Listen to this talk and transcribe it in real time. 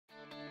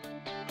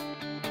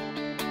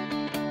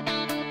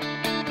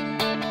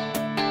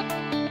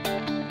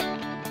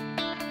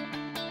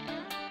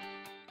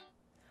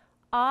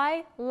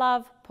I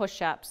love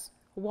push-ups.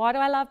 Why do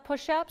I love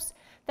push-ups?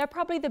 They're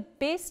probably the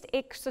best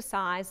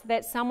exercise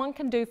that someone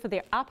can do for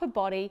their upper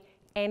body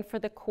and for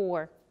the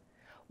core.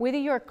 Whether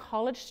you're a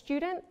college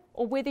student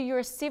or whether you're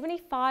a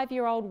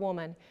 75-year-old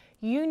woman,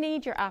 you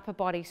need your upper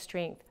body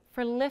strength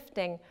for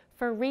lifting,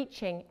 for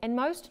reaching, and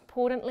most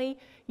importantly,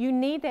 you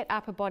need that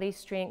upper body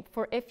strength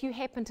for if you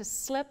happen to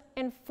slip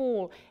and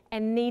fall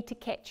and need to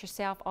catch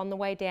yourself on the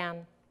way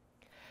down.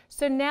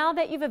 So now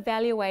that you've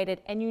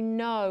evaluated and you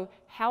know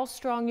how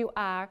strong you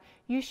are,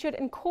 you should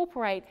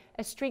incorporate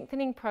a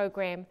strengthening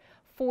program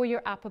for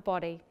your upper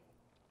body.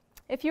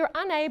 If you're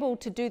unable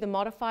to do the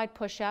modified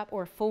push-up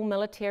or a full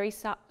military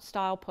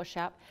style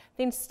push-up,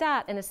 then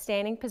start in a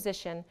standing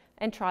position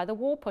and try the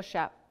wall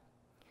push-up.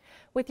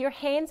 With your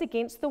hands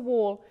against the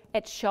wall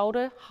at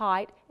shoulder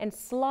height and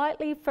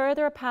slightly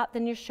further apart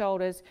than your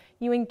shoulders,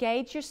 you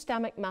engage your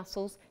stomach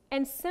muscles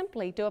and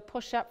simply do a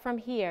push-up from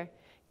here,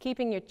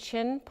 keeping your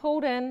chin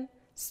pulled in,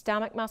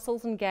 stomach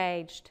muscles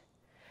engaged.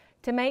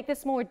 To make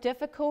this more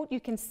difficult,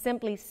 you can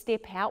simply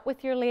step out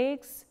with your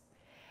legs,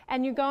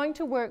 and you're going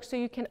to work so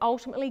you can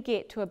ultimately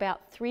get to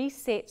about 3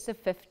 sets of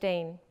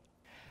 15.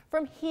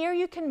 From here,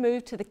 you can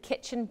move to the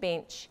kitchen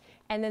bench,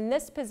 and in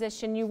this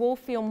position, you will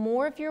feel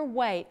more of your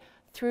weight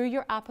through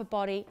your upper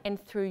body and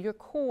through your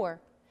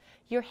core.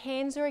 Your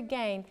hands are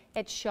again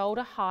at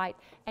shoulder height,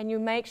 and you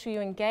make sure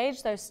you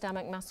engage those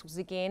stomach muscles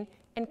again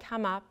and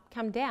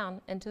come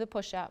down into the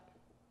push-up.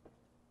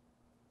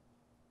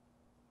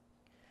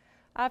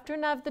 After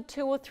another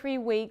 2 or 3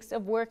 weeks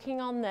of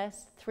working on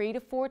this 3 to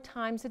 4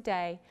 times a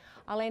day,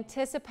 I'll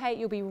anticipate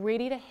you'll be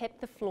ready to hit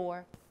the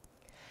floor.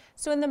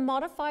 So in the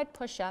modified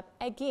push-up,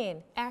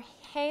 again, our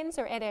hands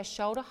are at our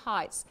shoulder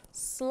heights,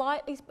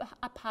 slightly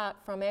apart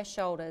from our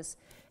shoulders.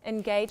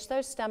 Engage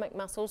those stomach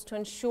muscles to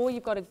ensure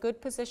you've got a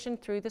good position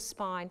through the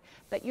spine,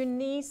 but your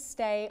knees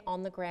stay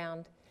on the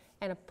ground.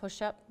 And a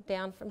push-up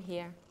down from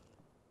here.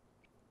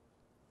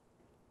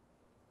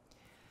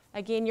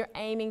 Again, you're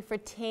aiming for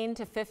 10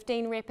 to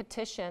 15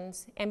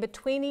 repetitions, and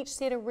between each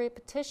set of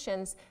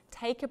repetitions,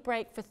 take a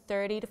break for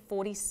 30 to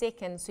 40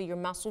 seconds so your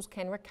muscles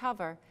can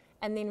recover,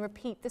 and then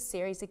repeat the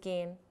series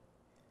again.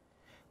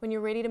 When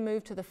you're ready to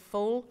move to the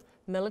full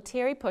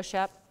military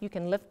push-up, you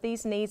can lift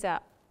these knees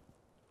up.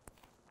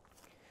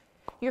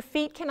 Your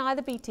feet can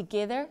either be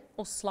together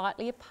or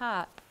slightly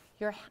apart.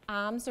 Your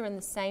arms are in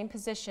the same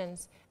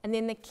positions. And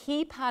then the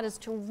key part is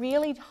to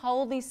really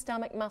hold these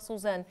stomach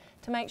muscles in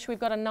to make sure we've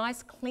got a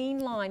nice clean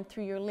line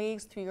through your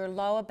legs, through your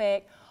lower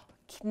back,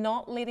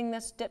 not letting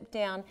this dip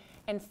down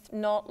and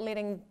not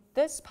letting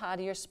this part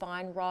of your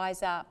spine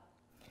rise up.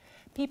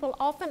 People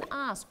often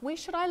ask, where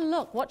should I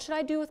look? What should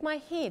I do with my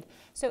head?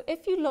 So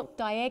if you look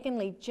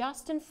diagonally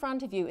just in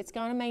front of you, it's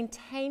going to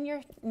maintain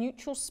your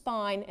neutral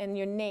spine and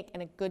your neck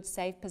in a good,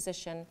 safe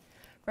position.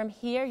 From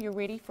here, you're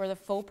ready for the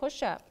full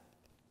push-up.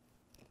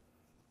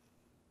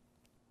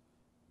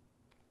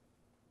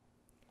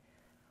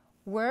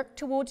 Work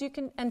towards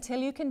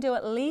until you can do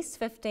at least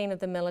 15 of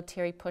the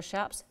military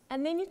push-ups,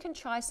 and then you can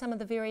try some of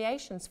the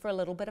variations for a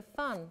little bit of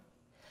fun.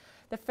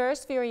 The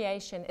first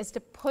variation is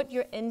to put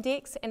your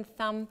index and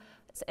thumb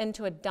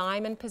into a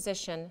diamond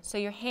position, so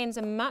your hands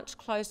are much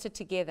closer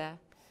together.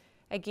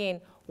 Again,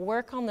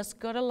 work on this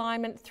good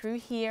alignment through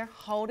here,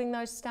 holding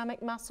those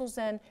stomach muscles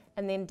in,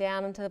 and then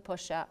down into the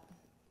push-up.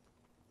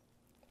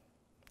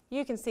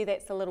 You can see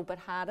that's a little bit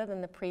harder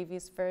than the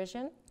previous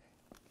version.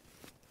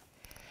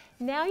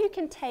 Now you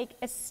can take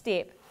a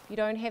step. If you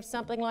don't have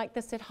something like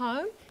this at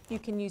home, you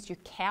can use your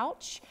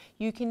couch,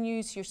 you can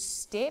use your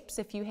steps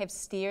if you have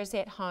stairs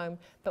at home,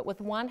 but with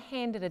one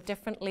hand at a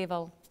different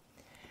level.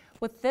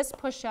 With this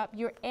push-up,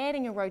 you're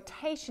adding a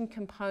rotation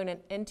component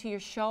into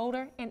your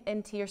shoulder and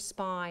into your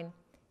spine.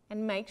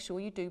 And make sure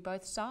you do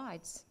both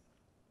sides.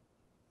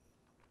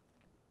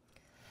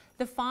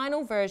 The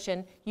final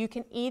version, you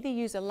can either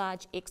use a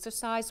large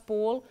exercise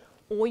ball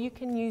or you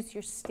can use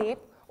your step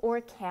or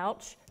a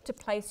couch to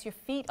place your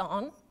feet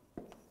on.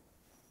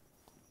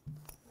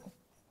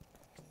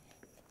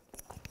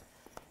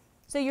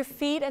 So your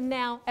feet are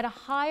now at a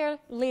higher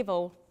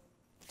level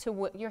to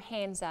what your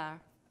hands are.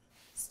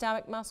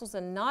 Stomach muscles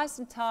are nice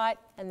and tight,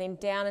 and then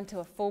down into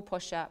a full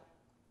push-up.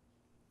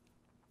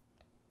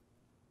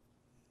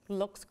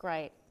 Looks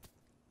great.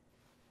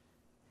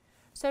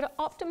 So to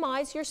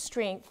optimize your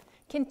strength,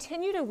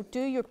 continue to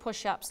do your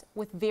push-ups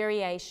with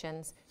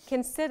variations.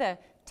 Consider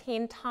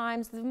 10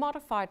 times the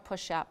modified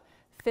push-up,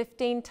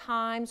 15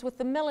 times with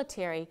the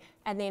military,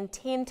 and then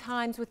 10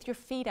 times with your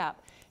feet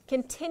up.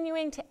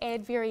 Continuing to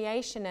add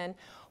variation in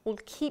will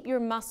keep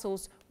your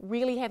muscles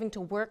really having to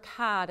work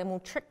hard and will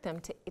trick them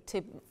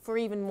for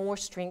even more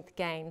strength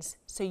gains,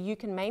 so you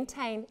can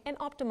maintain and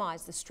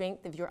optimize the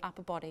strength of your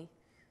upper body.